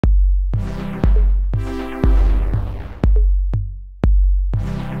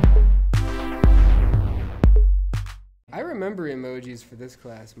remember emojis for this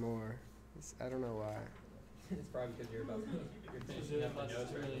class more. I don't know why. It's probably because you're Is finishing it up the less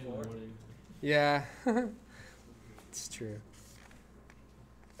notes right early in the before. morning? Yeah, it's true.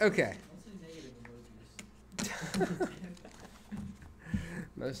 Okay. Mostly negative emojis.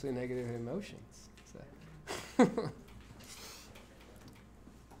 Mostly negative emotions. So.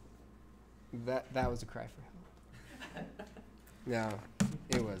 That was a cry for help. No,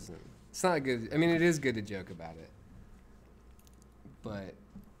 it wasn't. It's not good. I mean, it is good to joke about it, but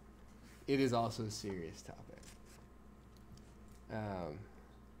it is also a serious topic.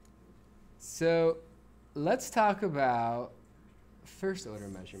 So let's talk about first order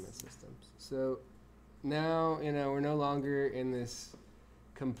measurement systems. So now, we're no longer in this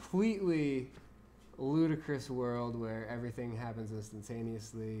completely ludicrous world where everything happens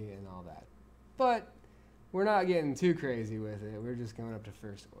instantaneously and all that. But we're not getting too crazy with it. We're just going up to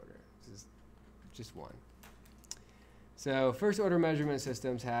first order. This is just one. So first order measurement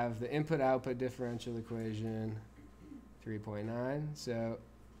systems have the input-output differential equation 3.9. So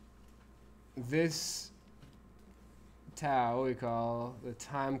this tau we call the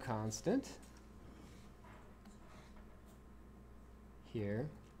time constant here.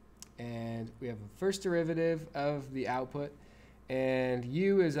 And we have a first derivative of the output. And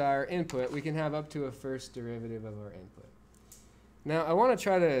u is our input. We can have up to a first derivative of our input. Now, I want to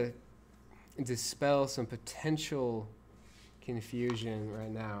try to dispel some potential confusion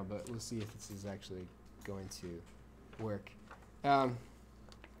right now, but we'll see if this is actually going to work.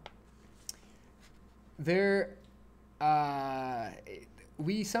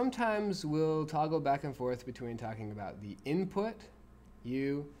 We sometimes will toggle back and forth between talking about the input,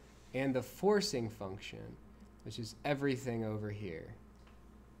 u, and the forcing function, which is everything over here.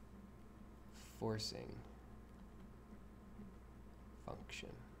 Forcing function.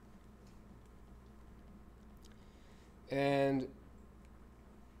 And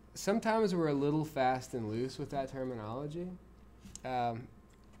sometimes we're a little fast and loose with that terminology. The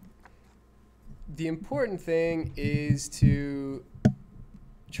important thing is to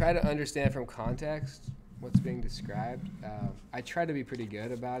try to understand from context what's being described. I try to be pretty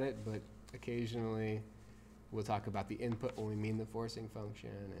good about it, but occasionally we'll talk about the input when we mean the forcing function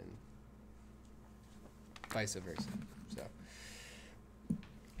and vice versa.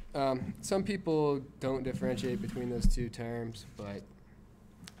 So some people don't differentiate between those two terms, but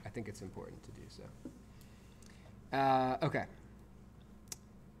I think it's important to do so. Okay.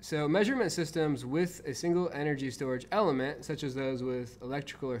 So measurement systems with a single energy storage element, such as those with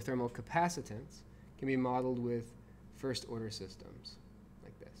electrical or thermal capacitance, can be modeled with first order systems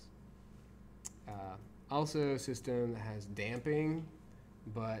like this. Also a system that has damping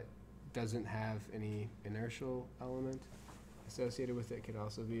but doesn't have any inertial element associated with it could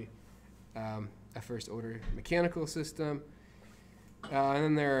also be a first order mechanical system. And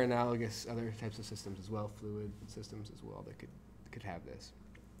then there are analogous other types of systems as well, fluid systems as well that could have this.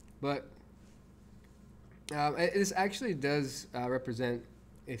 But this actually does represent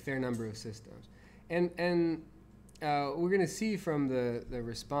a fair number of systems. And we're going to see from the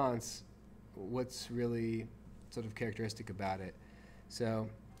response what's really sort of characteristic about it. So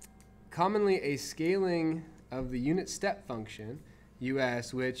commonly a scaling of the unit step function,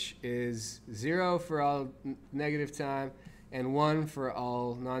 US, which is 0 for all negative time and 1 for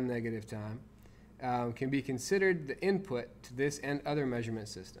all non-negative time, can be considered the input to this and other measurement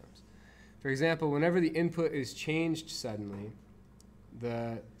systems. For example, whenever the input is changed suddenly,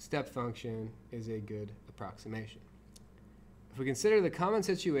 the step function is a good approximation. If we consider the common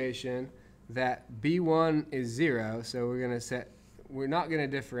situation that B1 is 0, so we're not going to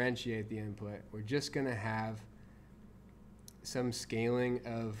differentiate the input. We're just going to have some scaling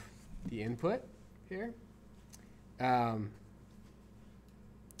of the input here. And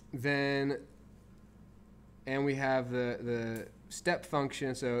we have the step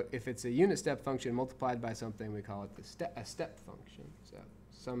function. So if it's a unit step function multiplied by something, we call it a step function. So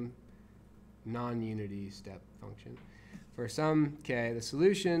some non-unity step function. For some k, the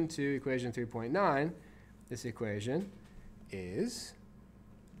solution to equation 3.9, this equation is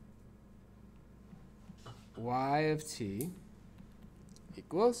y of t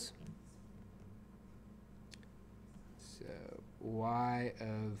equals, so y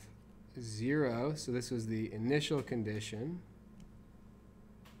of 0, so this was the initial condition,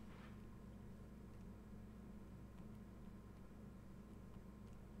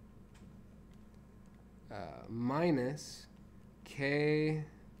 minus k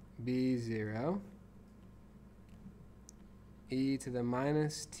b0 e to the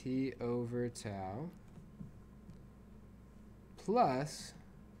minus t over tau plus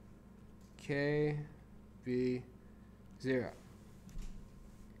k b 0.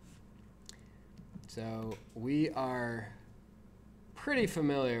 So we are pretty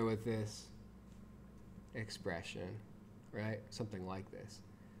familiar with this expression, right? Something like this.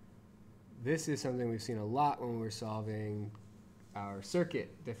 This is something we've seen a lot when we're solving our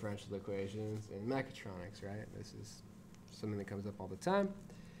circuit differential equations in mechatronics, right? This is something that comes up all the time.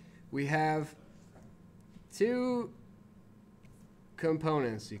 We have two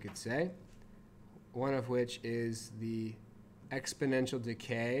components, you could say, one of which is the exponential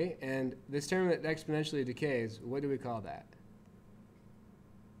decay. And this term that exponentially decays, what do we call that?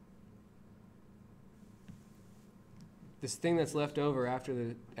 This thing that's left over after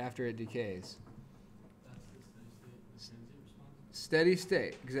it decays. That's the steady state response. Steady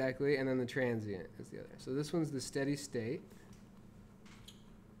state, exactly, and then the transient is the other. So this one's the steady state,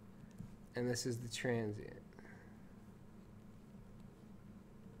 and this is the transient.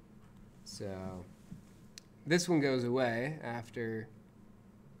 So this one goes away after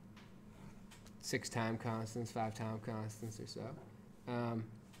 6 time constants, 5 time constants or so,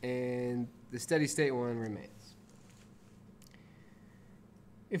 and the steady state one remains.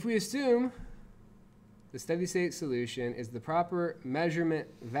 If we assume the steady state solution is the proper measurement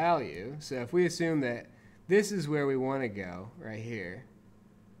value, so if we assume that this is where we want to go, right here,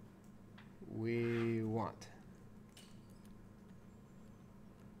 we want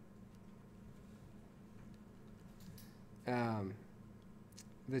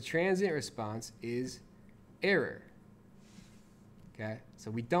the transient response is error. Okay,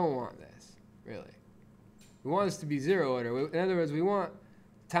 so we don't want this, really. We want this to be 0 order. In other words, we want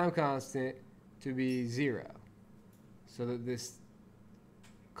time constant to be 0 so that this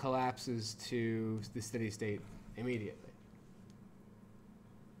collapses to the steady state immediately.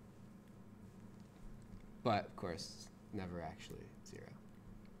 But, of course, never actually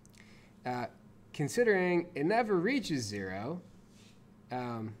 0. Considering it never reaches 0,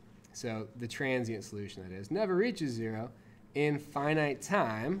 so the transient solution, that is, never reaches 0 in finite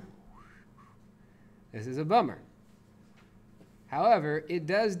time, this is a bummer. However, it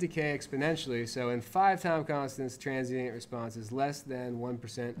does decay exponentially, so in 5 time constants, transient response is less than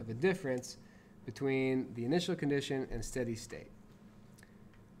 1% of a difference between the initial condition and steady state.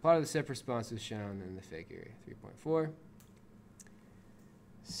 Part of the step response is shown in the figure 3.4.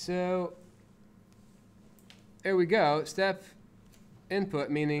 So there we go. Step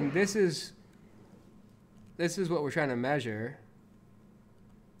input, meaning this is what we're trying to measure.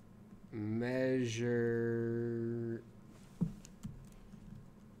 Measure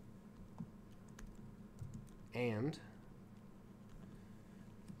and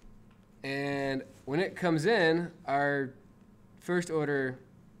when it comes in, our first order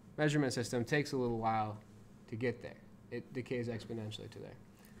measurement system takes a little while to get there. It decays exponentially to there.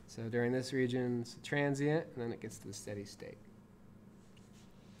 So during this region, it's transient, and then it gets to the steady state.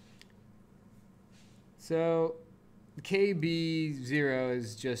 So the KB0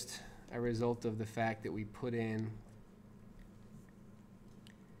 is just a result of the fact that we put in,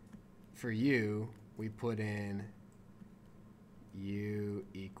 for U, we put in U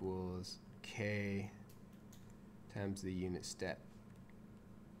equals K times the unit step.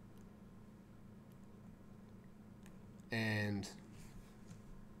 And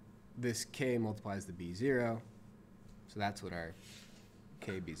this K multiplies the B0, so that's what our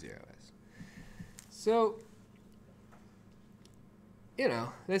KB0 is. So, you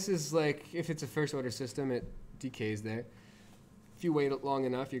know, this is like, if it's a first order system, it decays there. If you wait long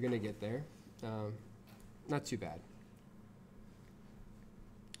enough, you're going to get there. Not too bad.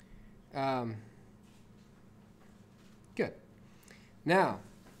 Good. Now,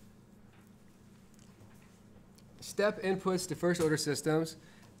 step inputs to first order systems,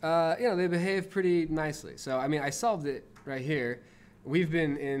 you know, they behave pretty nicely. So, I mean, I solved it right here. We've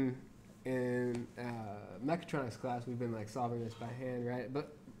been in mechatronics class, we've been like solving this by hand, right?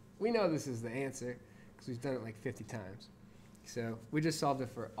 But we know this is the answer because we've done it like 50 times. So we just solved it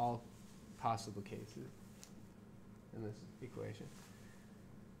for all possible cases in this equation.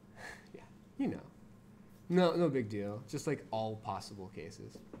 Yeah, you know. No big deal. Just like all possible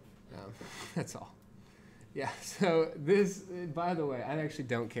cases. That's all. Yeah, so this, by the way, I actually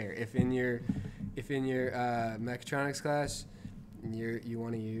don't care. If in your mechatronics class, you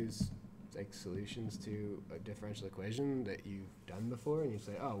want to use like solutions to a differential equation that you've done before, and you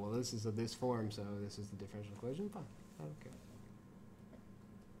say, oh, well, this is of this form, so this is the differential equation, fine. I don't care.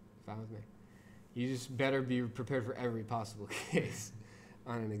 Fine with me. You just better be prepared for every possible case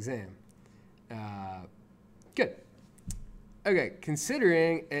on an exam. Good. Okay,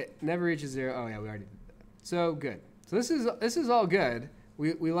 considering it never reaches 0. Oh, yeah, we already did that. So, good. So this is all good.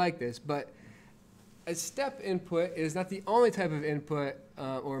 We like this, but a step input is not the only type of input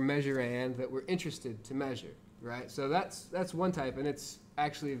or measurand that we're interested to measure, right? So that's one type, and it's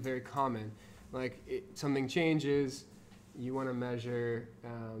actually very common. Like something changes, you want to measure,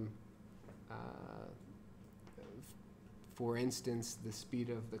 for instance, the speed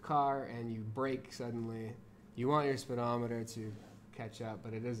of the car, and you brake suddenly. You want your speedometer to catch up,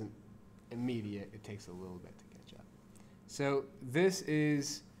 but it isn't immediate. It takes a little bit to catch up. So this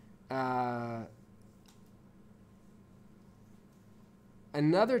is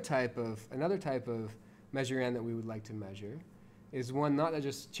another type of measurand that we would like to measure is one not that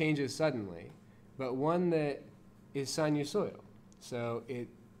just changes suddenly, but one that is sinusoidal. So it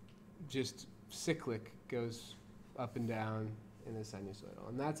just cyclic, goes up and down in the sinusoidal.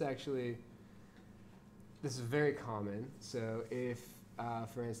 And that's actually, this is very common. So if,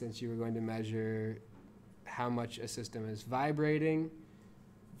 for instance, you were going to measure how much a system is vibrating,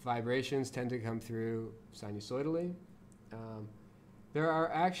 vibrations tend to come through sinusoidally. There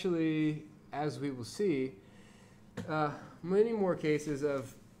are actually, as we will see, many more cases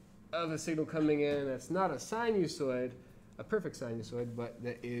of a signal coming in that's not a sinusoid, a perfect sinusoid, but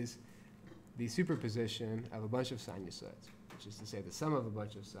that is the superposition of a bunch of sinusoids, which is to say the sum of a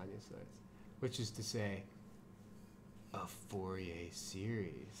bunch of sinusoids, which is to say a Fourier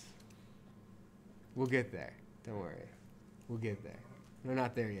series. We'll get there. Don't worry. We'll get there. We're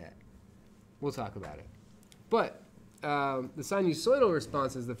not there yet. We'll talk about it. But the sinusoidal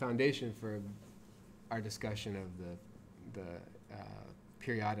response is the foundation for our discussion of the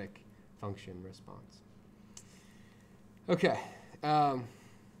periodic function response. Okay.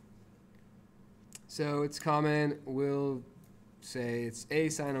 So it's common. We'll say it's A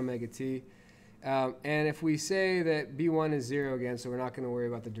sine omega t. And if we say that B1 is 0 again, so we're not going to worry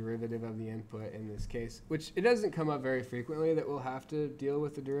about the derivative of the input in this case, which it doesn't come up very frequently that we'll have to deal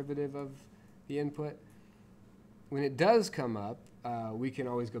with the derivative of the input. When it does come up, we can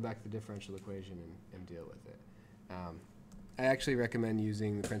always go back to the differential equation and deal with it. I actually recommend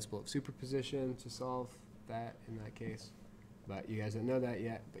using the principle of superposition to solve that in that case. But you guys don't know that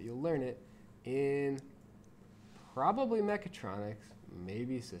yet, but you'll learn it in probably mechatronics,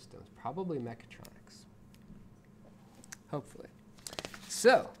 maybe systems, probably mechatronics. Hopefully.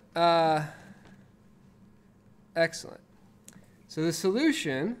 So, excellent. So the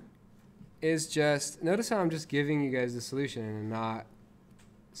solution is just, notice how I'm just giving you guys the solution and not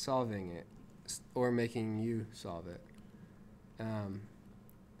solving it or making you solve it.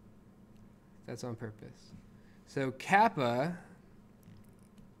 That's on purpose. So kappa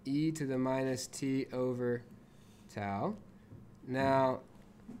e to the minus t over tau. Now,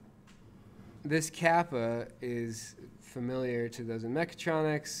 this kappa is familiar to those in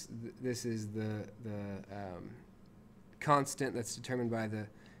mechatronics. This is the constant that's determined by the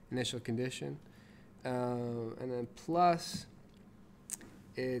initial condition. And then plus,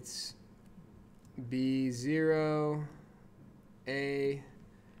 it's B0 A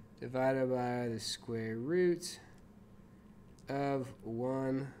divided by the square root of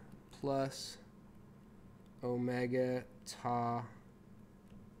 1 plus omega tau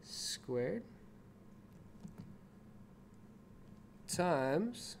squared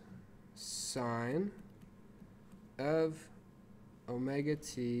times sine of omega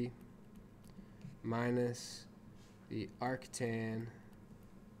t minus the arctan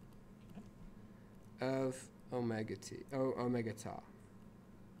of omega tau.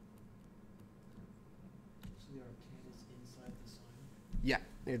 So the arctan is inside the sine? Yeah,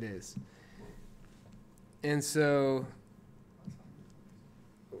 it is. And so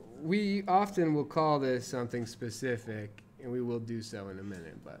we often will call this something specific, and we will do so in a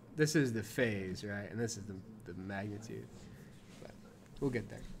minute, but this is the phase, right? And this is the magnitude. But we'll get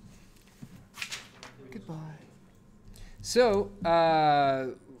there. Goodbye. So,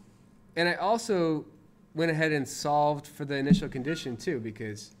 and I also went ahead and solved for the initial condition too,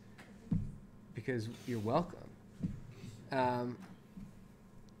 because you're welcome.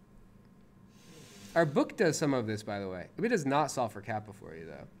 Our book does some of this, by the way. It does not solve for kappa for you,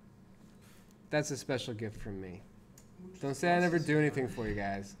 though. That's a special gift from me. Don't say I never do anything for you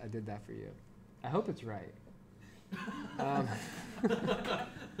guys. I did that for you. I hope it's right.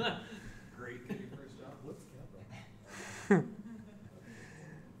 Great. First job. What's kappa?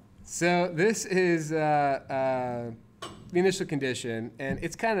 So this is the initial condition, and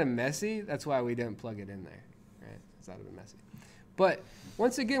it's kind of messy. That's why we didn't plug it in there, right? It's not a bit messy. But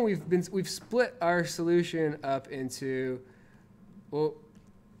once again, we've split our solution up into, well,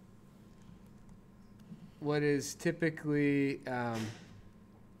 what is typically,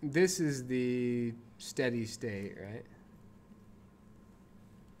 this is the steady state, right?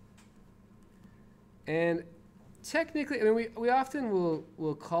 And technically, I mean, we often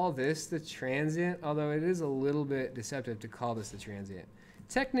will call this the transient, although it is a little bit deceptive to call this the transient.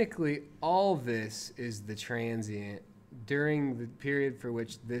 Technically, all this is the transient during the period for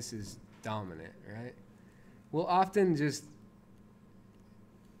which this is dominant, right? We'll often just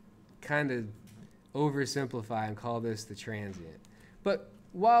kind of oversimplify and call this the transient. But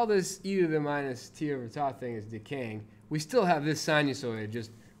while this e to the minus t over tau thing is decaying, we still have this sinusoid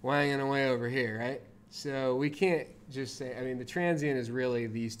just wanging away over here, right? So we can't just say, I mean, the transient is really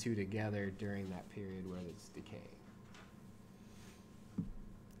these two together during that period where it's decaying.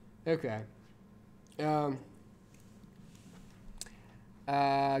 Okay.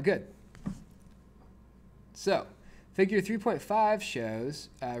 Good. So, figure 3.5 shows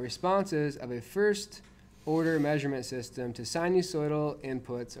responses of a first-order measurement system to sinusoidal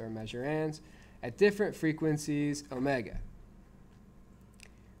inputs, or measurands, at different frequencies omega.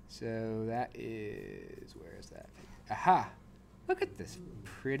 So that is, where is that? Aha! Look at this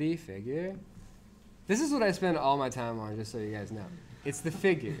pretty figure. This is what I spend all my time on, just so you guys know. It's the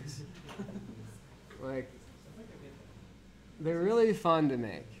figures. Like, they're really fun to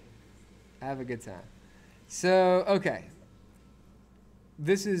make. I have a good time. So, okay.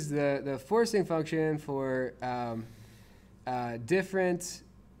 This is the forcing function for different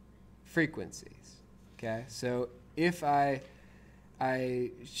frequencies. Okay, so if I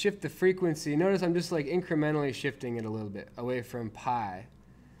shift the frequency, notice I'm just like incrementally shifting it a little bit away from pi.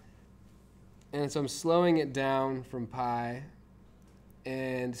 And so I'm slowing it down from pi,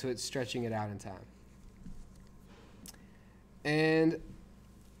 and so it's stretching it out in time. And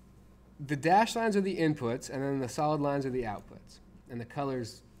the dashed lines are the inputs, and then the solid lines are the outputs. And the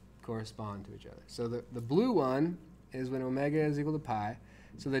colors correspond to each other. So the blue one is when omega is equal to pi.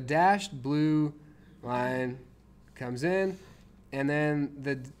 So the dashed blue line comes in, and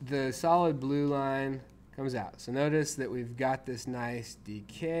then the solid blue line comes out. So notice that we've got this nice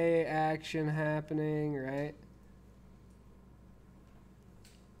decay action happening, right?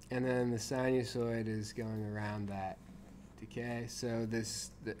 And then the sinusoid is going around that decay. So the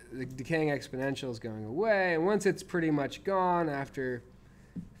decaying exponential is going away, and once it's pretty much gone after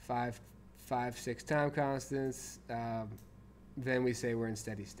 6 time constants, then we say we're in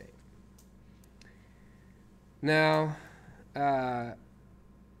steady state. Now,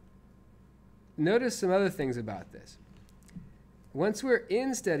 notice some other things about this. Once we're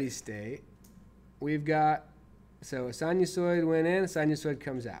in steady state, we've got, so a sinusoid went in, a sinusoid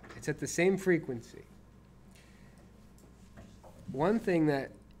comes out. It's at the same frequency. One thing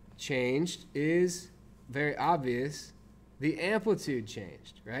that changed is very obvious. The amplitude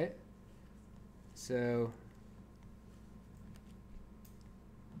changed, right? So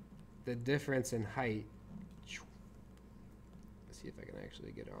the difference in height, let's see if I can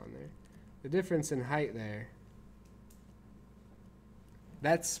actually get on there. The difference in height there,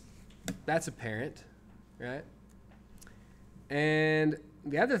 that's apparent, right? And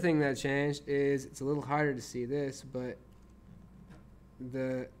the other thing that changed is, it's a little harder to see this, but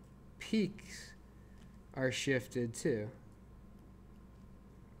the peaks are shifted too.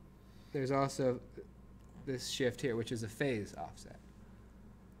 There's also this shift here, which is a phase offset.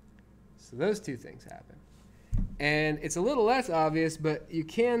 So those two things happen. And it's a little less obvious, but you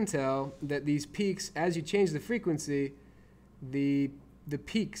can tell that these peaks, as you change the frequency, the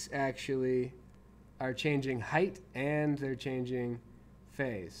peaks actually are changing height, and they're changing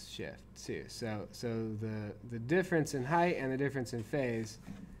phase shift too. So the difference in height and the difference in phase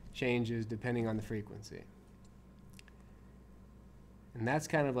changes depending on the frequency. And that's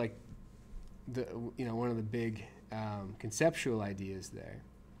kind of like one of the big conceptual ideas there.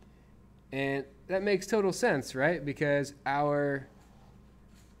 And that makes total sense, right? Because our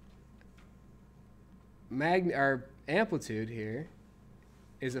amplitude here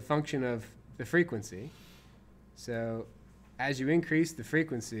is a function of the frequency. So as you increase the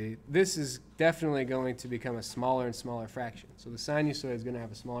frequency, this is definitely going to become a smaller and smaller fraction. So the sinusoid is going to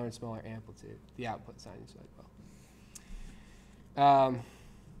have a smaller and smaller amplitude, the output sinusoid will.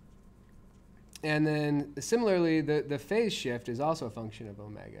 And then similarly, the phase shift is also a function of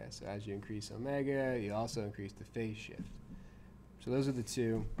omega. So as you increase omega, you also increase the phase shift. So those are the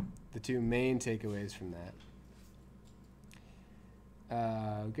two main takeaways from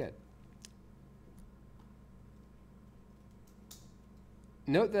that. Good.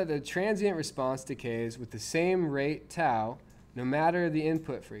 Note that the transient response decays with the same rate tau, no matter the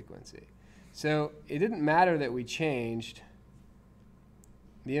input frequency. So it didn't matter that we changed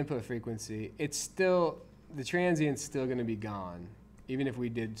the input frequency. It's still, the transient's still going to be gone, even if we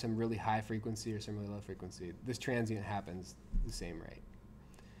did some really high frequency or some really low frequency. This transient happens the same rate.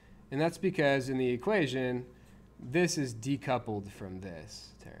 And that's because in the equation, this is decoupled from this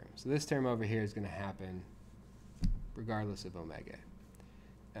term. So this term over here is going to happen regardless of omega.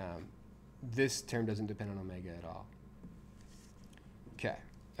 This term doesn't depend on omega at all. Okay,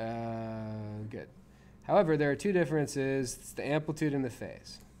 good. However, there are two differences. It's the amplitude and the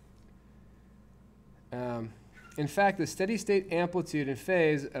phase. In fact, the steady state amplitude and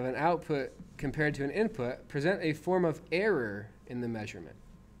phase of an output compared to an input present a form of error in the measurement.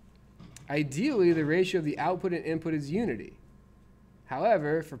 Ideally, the ratio of the output and input is unity.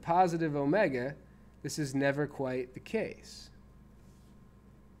 However, for positive omega, this is never quite the case.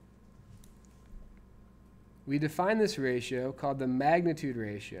 We define this ratio, called the magnitude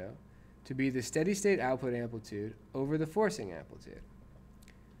ratio, to be the steady state output amplitude over the forcing amplitude.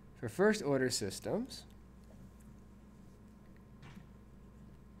 For first order systems,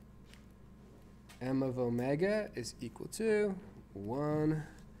 m of omega is equal to 1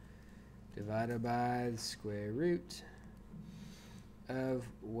 divided by the square root of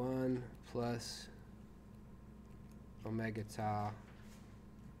 1 plus omega tau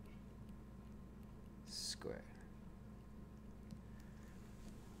squared.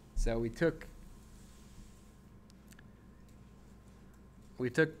 So we took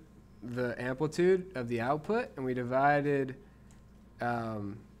the amplitude of the output and we divided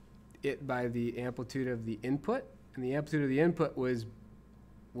it by the amplitude of the input, and the amplitude of the input was,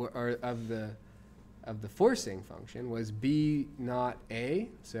 or of the forcing function, was b naught a.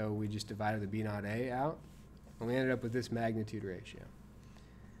 So we just divided the b naught a out, and we ended up with this magnitude ratio.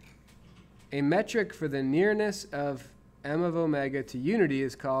 A metric for the nearness of m of omega to unity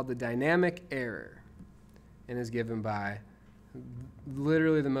is called the dynamic error, and is given by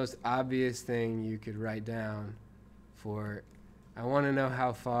literally the most obvious thing you could write down for, I want to know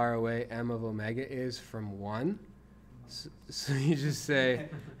how far away m of omega is from 1. So you just say,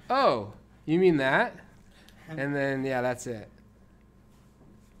 oh, you mean that? And then, yeah, that's it.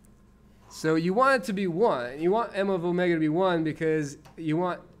 So you want it to be 1. You want m of omega to be 1 because you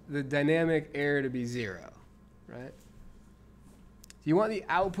want the dynamic error to be 0, right? So you want the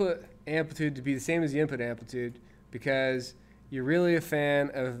output amplitude to be the same as the input amplitude because you're really a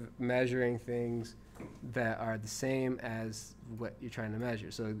fan of measuring things that are the same as what you're trying to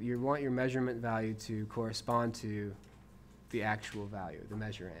measure. So you want your measurement value to correspond to the actual value, the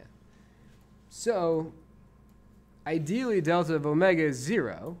measurand. So ideally, delta of omega is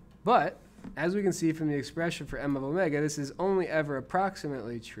 0, but as we can see from the expression for m of omega, this is only ever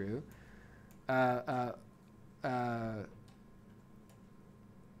approximately true. This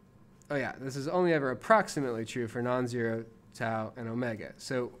is only ever approximately true for non-zero tau and omega.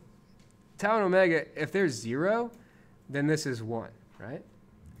 So tau and omega, if they're 0, then this is 1, right?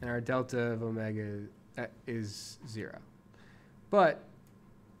 And our delta of omega is 0. But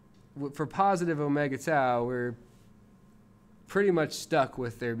for positive omega tau, we're pretty much stuck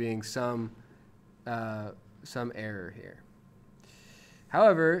with there being some error here.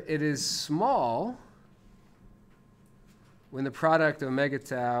 However, it is small when the product omega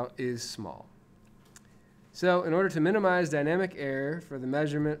tau is small. So in order to minimize dynamic error for the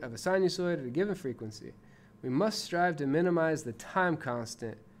measurement of a sinusoid at a given frequency, we must strive to minimize the time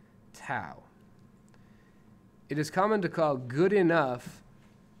constant tau. It is common to call good enough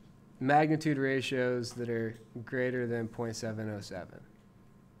magnitude ratios that are greater than 0.707.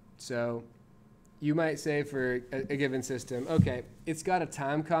 So you might say for a given system, okay, it's got a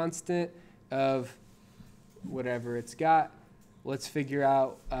time constant of whatever it's got. Let's figure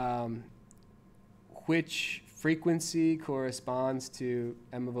out which frequency corresponds to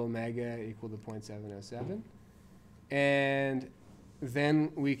m of omega equal to 0.707. And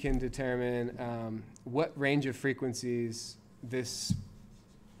then we can determine what range of frequencies this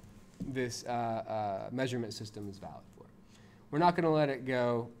measurement system is valid for. We're not going to let it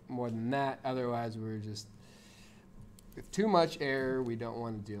go more than that. Otherwise, we're just, with too much error, we don't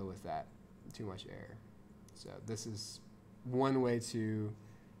want to deal with that. Too much error. So this is one way to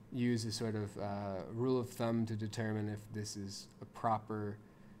use a sort of rule of thumb to determine if this is a proper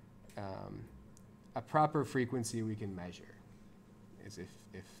frequency we can measure, is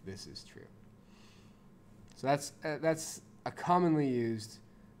if this is true. So that's a commonly used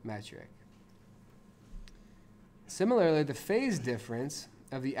metric. Similarly, the phase difference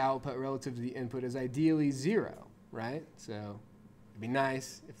of the output relative to the input is ideally 0, right? So it'd be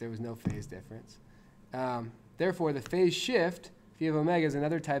nice if there was no phase difference. Therefore, the phase shift, phi of omega, is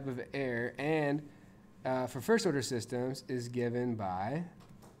another type of error, and for first order systems is given by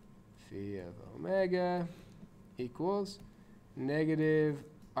phi of omega equals negative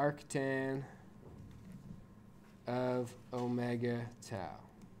arctan of omega tau.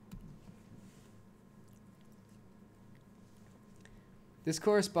 this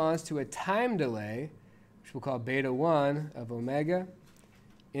corresponds to a time delay, which we'll call beta 1 of omega,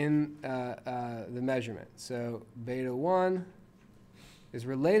 in the measurement. So beta 1 is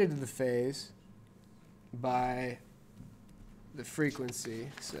related to the phase by the frequency.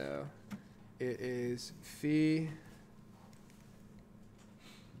 So it is phi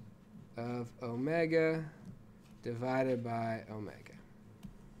of omega divided by omega.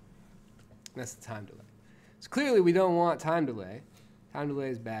 That's the time delay. So clearly we don't want time delay. Time delay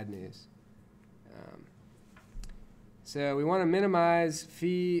is bad news. So we want to minimize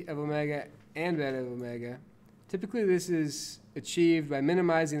phi of omega and beta of omega. Typically this is achieved by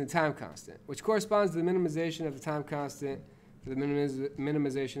minimizing the time constant, which corresponds to the minimization of the time constant for the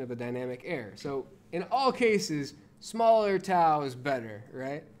minimization of the dynamic error. So in all cases, smaller tau is better,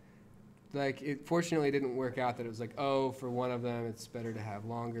 right? Like it fortunately didn't work out that it was like, oh, for one of them it's better to have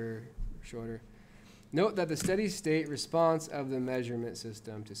longer or shorter. Note that the steady state response of the measurement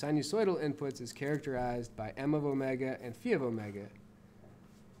system to sinusoidal inputs is characterized by m of omega and phi of omega.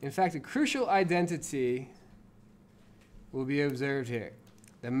 In fact, a crucial identity will be observed here.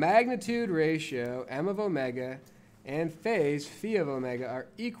 The magnitude ratio, m of omega, and phase, phi of omega, are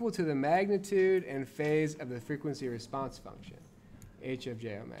equal to the magnitude and phase of the frequency response function, h of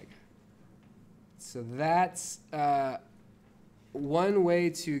j omega. So that's one way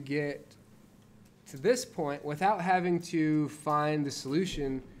to get to this point without having to find the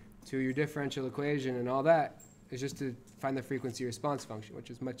solution to your differential equation and all that, is just to find the frequency response function, which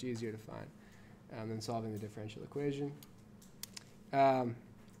is much easier to find than solving the differential equation.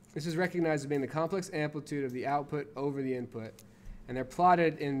 This is recognized as being the complex amplitude of the output over the input, and they're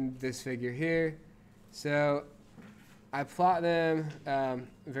plotted in this figure here. So I plot them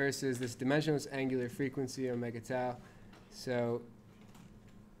versus this dimensionless angular frequency omega tau. So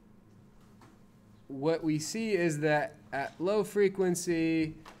what we see is that at low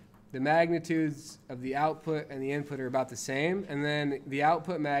frequency, the magnitudes of the output and the input are about the same, and then the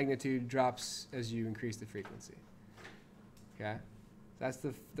output magnitude drops as you increase the frequency. Okay, that's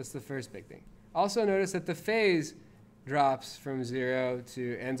the first big thing. Also notice that the phase drops from 0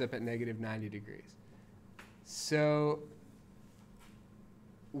 to ends up at negative 90 degrees. So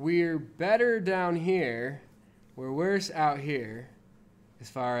we're better down here, we're worse out here as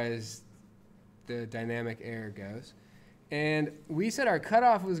far as the dynamic error goes. And we said our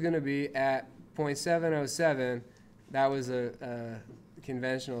cutoff was going to be at 0.707. That was a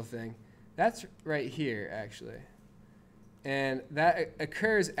conventional thing. That's right here, actually. And that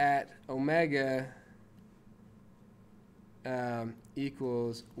occurs at omega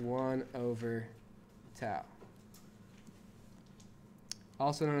equals 1 over tau.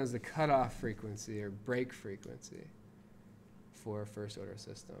 Also known as the cutoff frequency or break frequency for a first order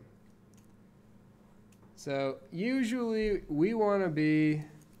system. So usually we want to be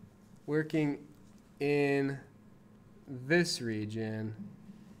working in this region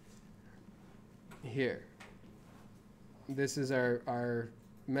here. This is our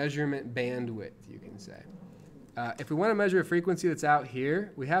measurement bandwidth, you can say. If we want to measure a frequency that's out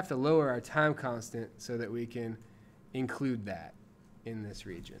here, we have to lower our time constant so that we can include that in this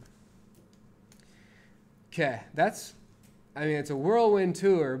region. Okay, it's a whirlwind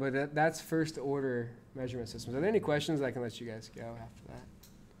tour, but that's first order measurement systems. Are there any questions? I can let you guys go after that.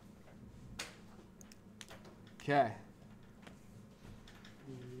 Okay.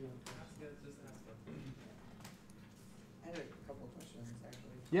 I had a couple of questions, actually.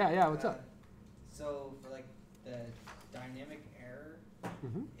 Yeah, what's up? So, for like the dynamic error,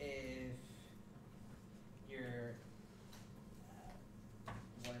 if your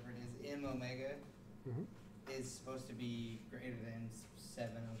whatever it is, m omega is supposed to be greater than 0.707.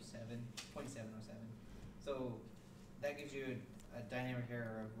 So that gives you a dynamic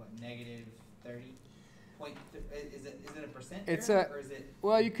error of what, negative 30? Is it a percent error, or is it?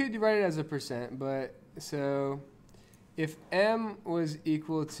 Well, you could write it as a percent, but so if m was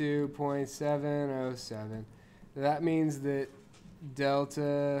equal to 0.707, that means that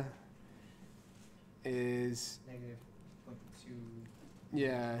delta is negative 0.2.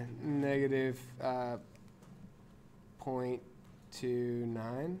 Yeah, negative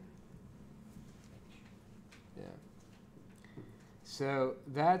 0.29. Yeah. So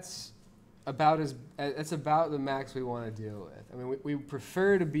that's about the max we want to deal with. I mean, we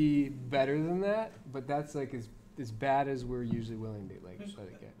prefer to be better than that, but that's like as bad as we're usually willing to let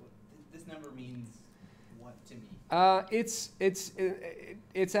it get. This number means what to me?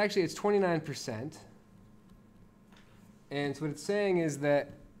 It's actually 29%. And so what it's saying is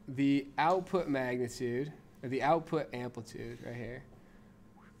that the output magnitude, or the output amplitude right here,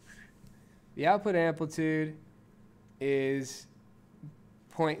 the output amplitude is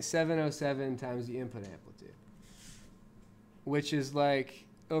 0.707 times the input amplitude, which is like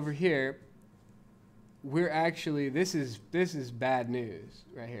over here. We're actually, this is bad news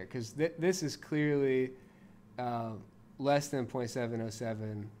right here, because this is clearly less than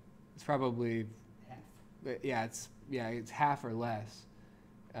 0.707. It's probably Half. it's half or less.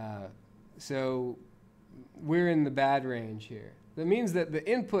 So we're in the bad range here. That means that the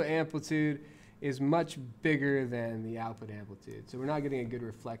input amplitude is much bigger than the output amplitude. So we're not getting a good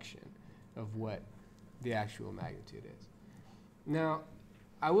reflection of what the actual magnitude is. Now,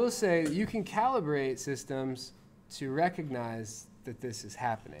 I will say you can calibrate systems to recognize that this is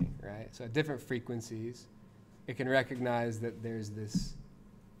happening, right? So at different frequencies, it can recognize that there's this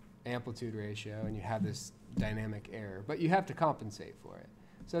amplitude ratio and you have this dynamic error, but you have to compensate for it.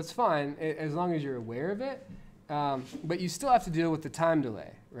 So it's fine as long as you're aware of it, but you still have to deal with the time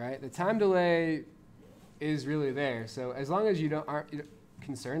delay, right? The time delay is really there. So as long as you aren't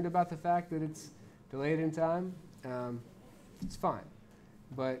concerned about the fact that it's delayed in time, it's fine.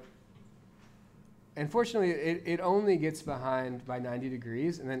 But unfortunately, it only gets behind by 90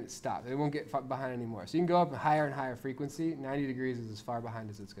 degrees, and then it stops. It won't get behind anymore. So you can go up higher and higher frequency. 90 degrees is as far behind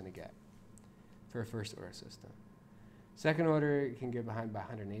as it's going to get for a first order system. Second order, it can get behind by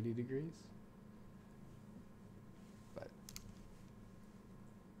 180 degrees. But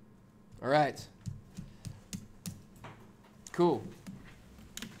all right. Cool.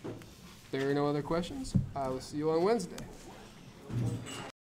 There are no other questions. I will see you on Wednesday.